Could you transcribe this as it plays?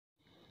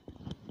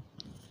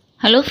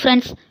Hello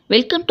friends,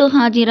 welcome to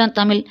Hajira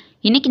Tamil.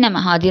 இன்னைக்கு நம்ம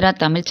ஹாஜிரா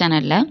தமிழ்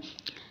சேனல்ல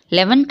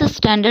 11th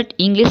standard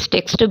English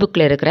textbook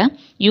ல இருக்கிற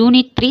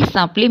unit 3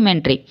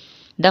 supplementary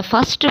the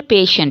first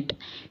patient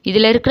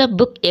இதில் இருக்கிற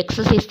book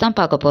exercise தான்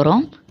பார்க்க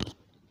போகிறோம்.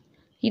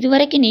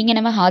 இதுவரைக்கும் நீங்கள்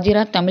நம்ம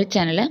ஹாஜிரா தமிழ்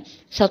சேனலை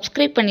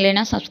சப்ஸ்கிரைப்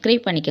பண்ணலைன்னா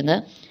சப்ஸ்கிரைப் பண்ணிக்கோங்க.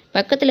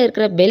 பக்கத்தில்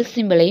இருக்கிற பெல்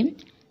சிம்பிளையும்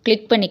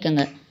கிளிக்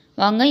பண்ணிக்கோங்க.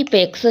 வாங்க இப்போ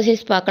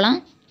எக்ஸசைஸ் பார்க்கலாம்.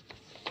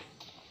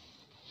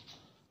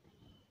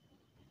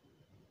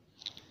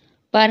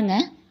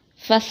 பாருங்கள்,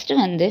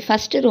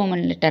 ஃபஸ்ட்டு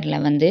ரோமன்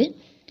லெட்டரில்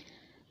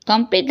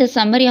complete the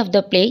summary of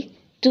the play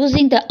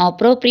choosing the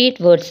appropriate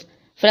words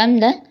from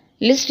the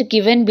list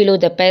given below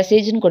the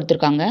passage ன்னு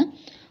கொடுத்துருக்காங்க.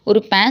 ஒரு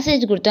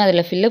பேசேஜ் கொடுத்து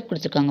அதில் ஃபில்லப்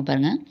கொடுத்துருக்காங்க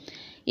பாருங்கள்.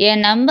 A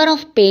number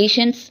of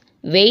patients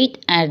wait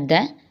at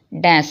the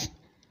dash.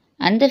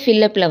 அந்த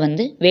ஃபில்லப்பில்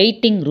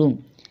waiting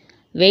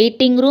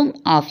room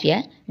of a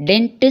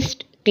dentist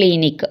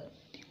clinic.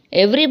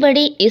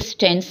 Everybody is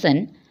tension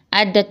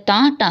at the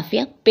thought of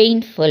a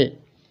painful.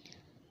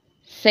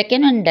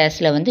 Second one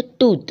dashல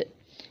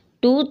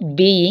tooth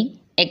being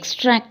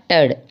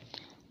extracted.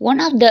 One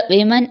of the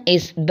women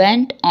is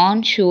bent on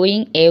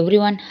showing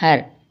everyone her.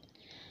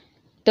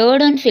 Third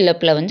one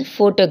fill-upல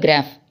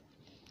photograph.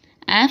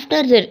 After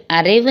the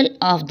arrival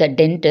of the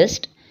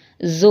dentist,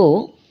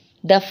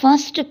 the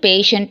first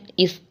patient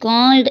is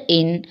called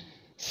in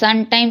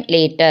sometime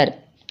later.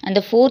 And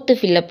the fourth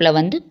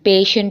fill-upல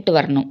patient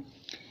வரணும்.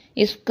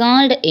 Is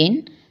called in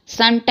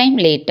sometime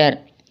later.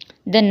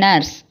 The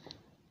nurse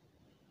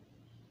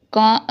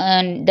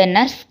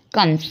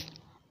comes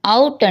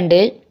out and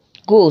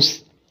goes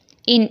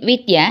in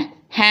with a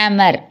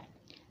hammer.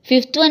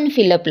 Fifth one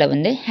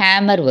fill-upல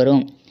hammer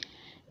வரும்.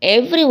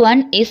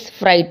 Everyone is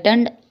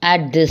frightened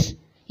at this,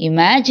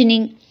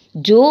 imagining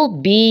Joe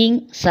being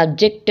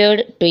subjected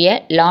to a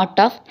lot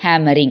of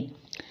hammering.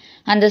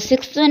 And the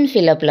sixth one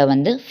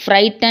fill-upல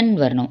frightened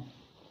வரணும்.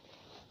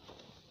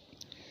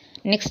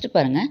 Next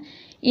பாருங்க,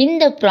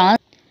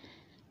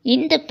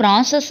 in the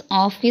process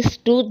of his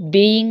tooth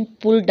being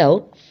pulled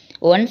out,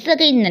 once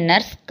again the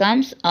nurse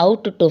comes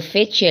out to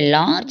fetch a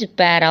large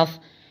pair of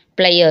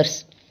pliers,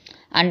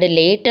 and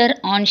later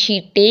on she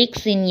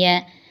takes in a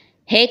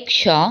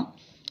hacksaw.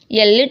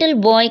 A little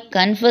boy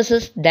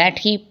confesses that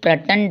he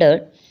pretended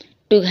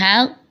to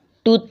have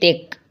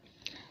toothache.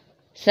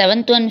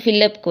 Seventh one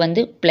fill-up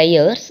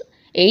pliers,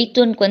 eighth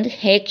one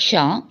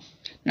hacksaw,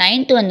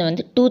 ninth one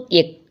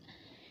toothache.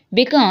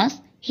 Because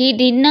he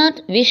did not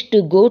wish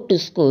to go to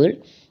school,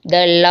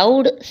 the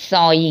loud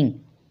sawing.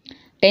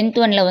 10th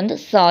one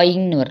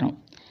sawing வரணும்.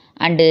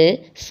 And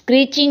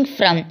screeching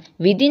from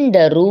within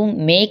the room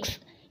makes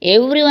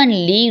everyone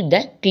leave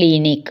the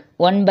clinic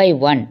one by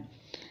one.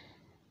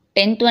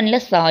 10th one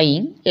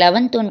sawing,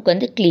 11th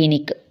one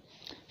clinic.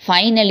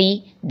 Finally,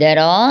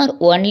 there are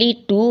only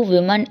two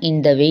women in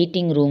the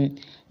waiting room.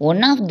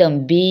 One of them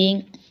being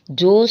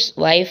Joe's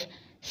wife.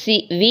 She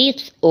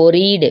weeps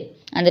worried.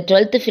 And the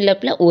 12th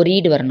fill-upல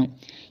worried வரணும்.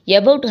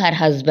 About her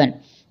husband.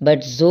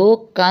 But Joe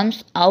comes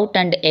out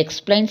and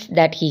explains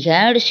that he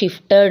had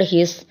shifted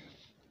his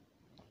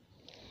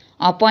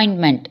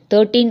appointment.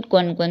 13th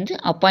one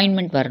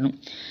appointment வரணும்.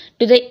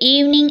 To the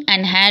evening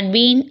and had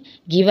been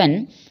given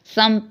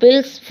some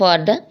pills for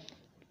the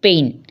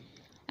pain.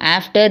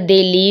 After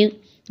they leave,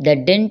 the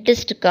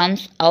dentist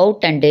comes out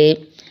and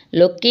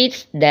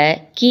locates the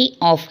key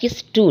of his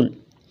tool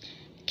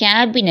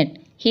cabinet.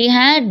 He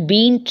had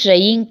been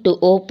trying to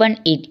open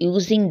it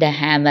using the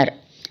hammer.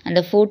 And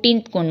the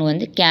 14th one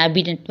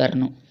cabinet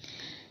வரணும்.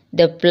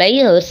 The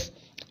pliers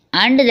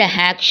and the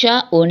hacksaw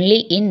only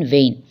in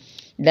vain.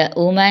 The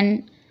woman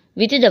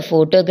with the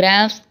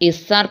photographs is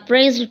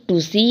surprised to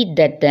see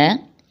that the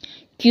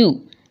queue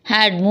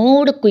had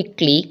moved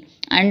quickly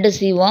and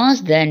she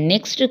was the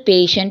next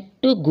patient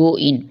to go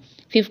in.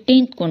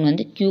 15th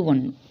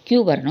one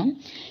queue வரணும்.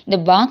 இந்த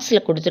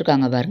பாக்ஸில்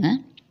கொடுத்துருக்காங்க பாருங்க.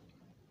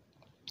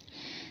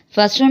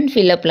 First one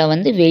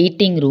ஃபில்லப்பில்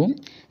waiting room,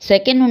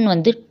 second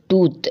one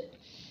tooth,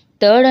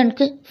 third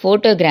ஒன்க்கு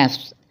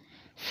photographs,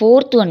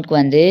 fourth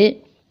ஒன்க்கு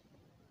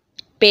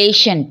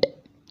patient,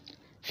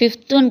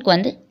 fifth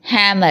ஒன்க்கு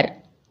hammer,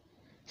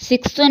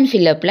 sixth one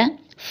ஃபில்லப்பில்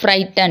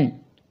frighten,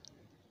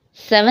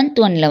 seventh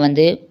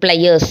ஒனில்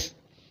pliers,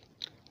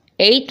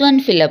 eighth one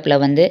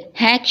ஃபில்லப்பில்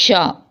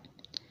ஹேக்ஷா,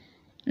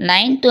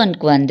 ninth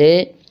ஒன்க்கு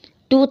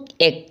tooth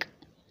egg,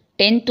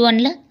 10th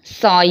ஒனில்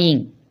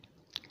saying,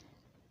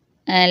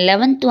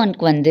 11th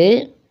ஒன்க்கு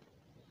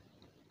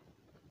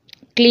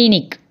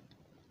clinic,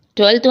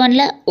 12th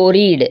ஒனில்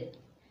worried,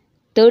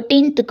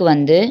 13th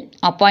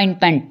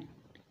appointment,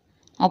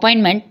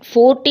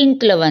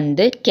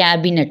 14th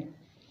cabinet,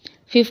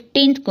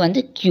 15th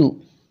Q.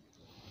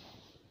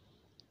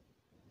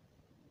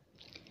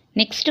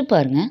 Next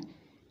பாருங்கள்,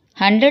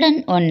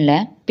 101ல்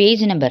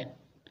page number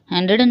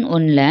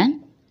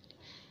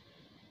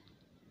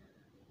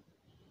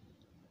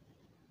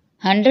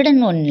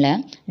 101ல்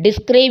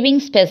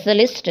describing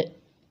specialist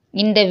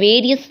இந்த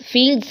various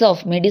fields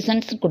of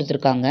medicines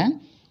கொடுத்துருக்காங்க.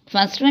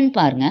 First one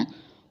பாருங்கள்,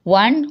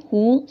 one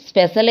who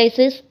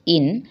specialises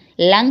in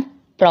lung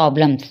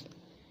problems.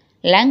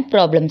 Lung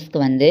ப்ராப்ளம்ஸ்க்கு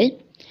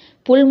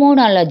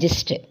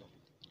pulmonologist.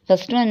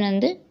 First one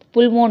வந்து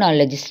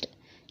pulmonologist.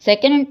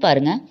 Second one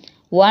பாருங்க,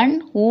 one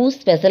who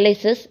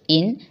specializes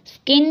in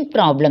skin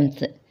problems.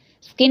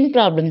 Skin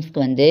problemsக்கு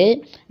வந்து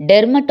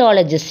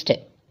dermatologist.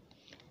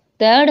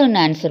 Third one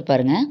answer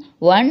பாருங்க,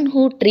 one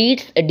who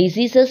treats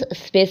diseases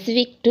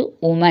specific to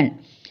women.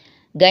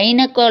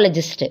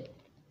 Gynecologist.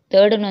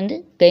 Third one வந்து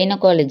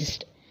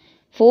gynecologist.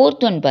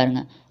 Fourth one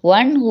பாருங்க,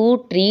 one who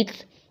treats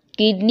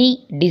kidney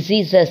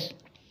diseases.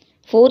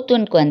 Fourth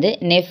ஒன்க்கு வந்து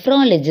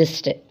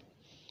nephrologist.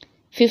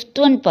 Fifth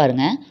one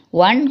பாருங்க,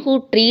 one who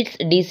treats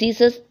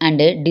diseases and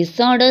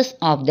disorders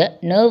of the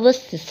nervous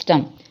system.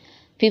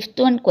 Fifth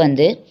ஒன்க்கு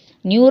வந்து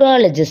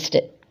neurologist.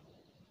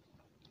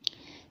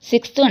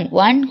 Sixth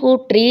one who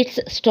treats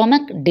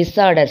stomach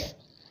disorders.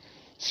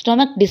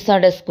 Stomach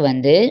disordersக்கு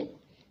வந்து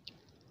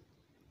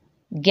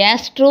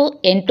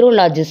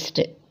gastroenterologist.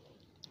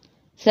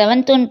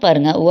 Seventh one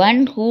பாருங்க,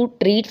 one who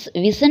treats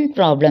vision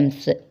problems.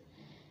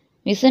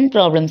 Vision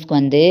problemsக்கு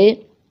வந்து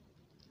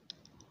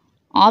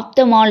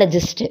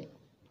ophthalmologist.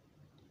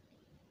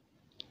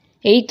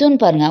 Eighth one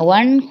பாருங்க,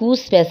 one who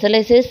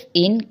specializes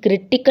in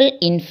critical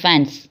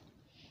infants.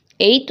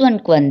 Eighth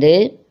oneக்கு வந்து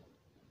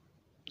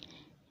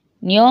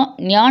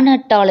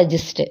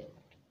neonatologist.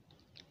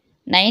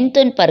 Ninth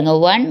one பாருங்க,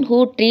 one who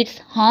treats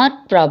heart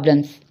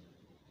problems.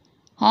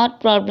 Heart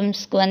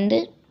problemsக்கு வந்து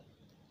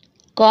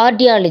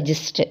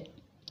cardiologist.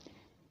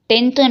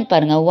 Tenth one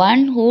பாருங்க,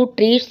 one who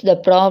treats the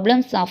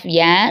problems of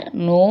ear,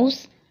 nose,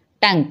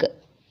 tongue.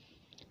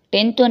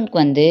 Tenth ஒன்க்கு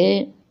வந்து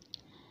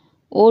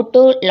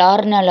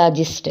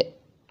otolaryngologist.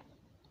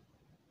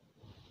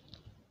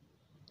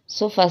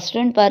 So first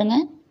one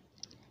பாருங்கள்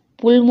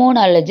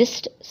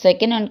pulmonologist,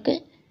 second ஒன்க்கு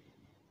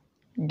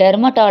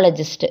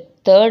dermatologist,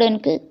 third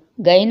ஒன்க்கு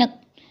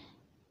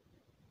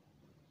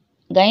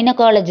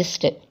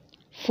gynecologist,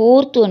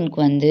 fourth ஒன்க்கு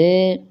வந்து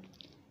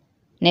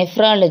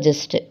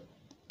nephrologist,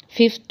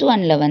 fifth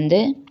ஒனில் வந்து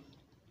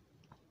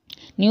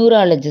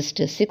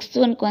neurologist, sixth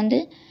ஒன்க்கு வந்து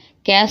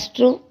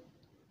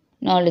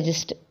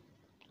கேஸ்ட்ரோனாலஜிஸ்ட்,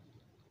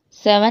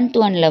 seventh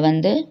ஒனில்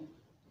வந்து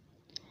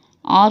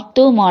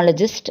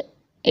ஆப்தோமாலஜிஸ்ட்,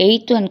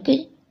 எயித் ஒன்க்கு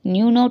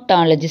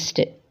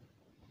நியூனோட்டாலஜிஸ்ட்,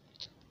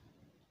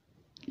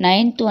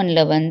 நைன்த்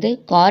ஒனில் வந்து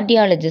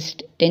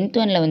கார்டியாலஜிஸ்ட், டென்த்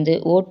ஒனில் வந்து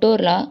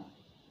ஓட்டோலாஜிஸ்ட்.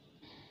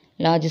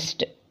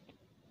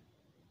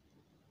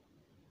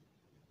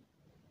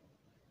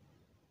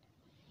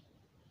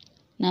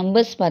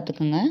 நம்பர்ஸ்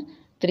பார்த்துக்கோங்க,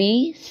 3,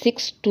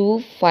 6, 2,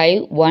 5,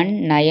 1,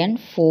 9,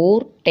 4,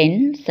 10,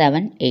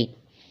 7, 8.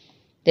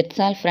 தட்ஸ்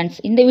ஆல் ஃப்ரெண்ட்ஸ்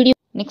இந்த வீடியோ.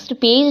 நெக்ஸ்ட்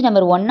பேஜ்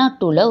நம்பர்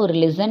 102ல் ஒரு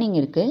லிசனிங்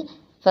இருக்குது.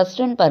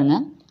 ஃபர்ஸ்ட் ஒன்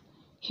பாருங்கள்,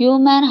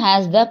 human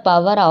has the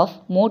power of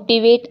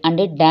motivate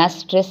and dash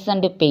stress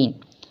and pain.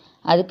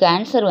 அதுக்கு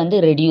ஆன்சர் வந்து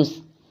ரெடியூஸ்.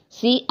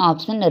 சி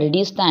ஆப்ஷன்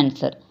ரெடியூஸ் தான்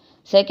ஆன்சர்.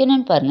 செகண்ட்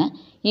ஒன் பாருங்கள்,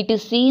 it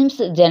seems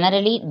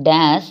generally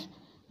dash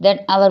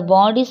that our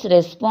bodies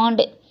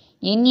respond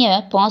in a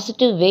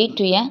positive way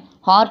to a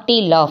hearty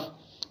laugh.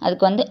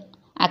 அதுக்கு வந்து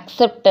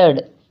accepted.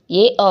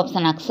 A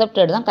option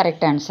accepted தான்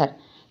correct answer.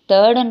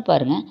 Third one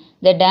பாருங்கள்,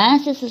 the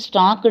dash is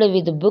stocked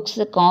with books,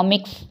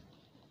 comics,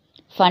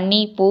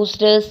 funny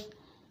posters,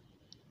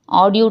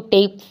 audio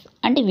tabs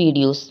and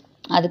videos.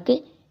 அதுக்கு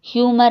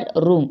humour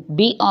room.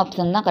 B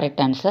option தான்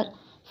correct answer.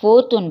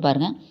 Fourth one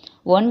பாருங்கள்,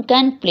 one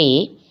can play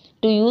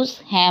to use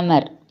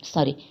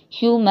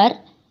humour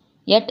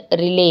Ed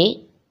relay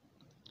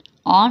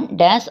on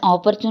dash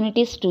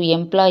opportunities to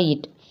employee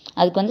it.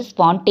 அதுக்கு வந்து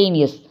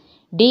spontaneous.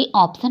 D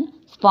option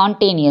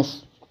spontaneous.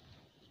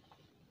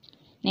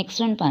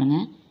 Next one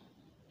பாருங்கள்,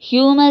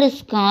 humour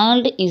is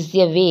called is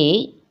a way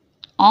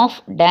of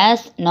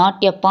dash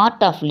not a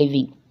part of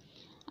living.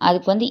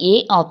 அதுக்கு வந்து A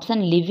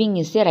option living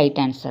is a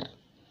right answer.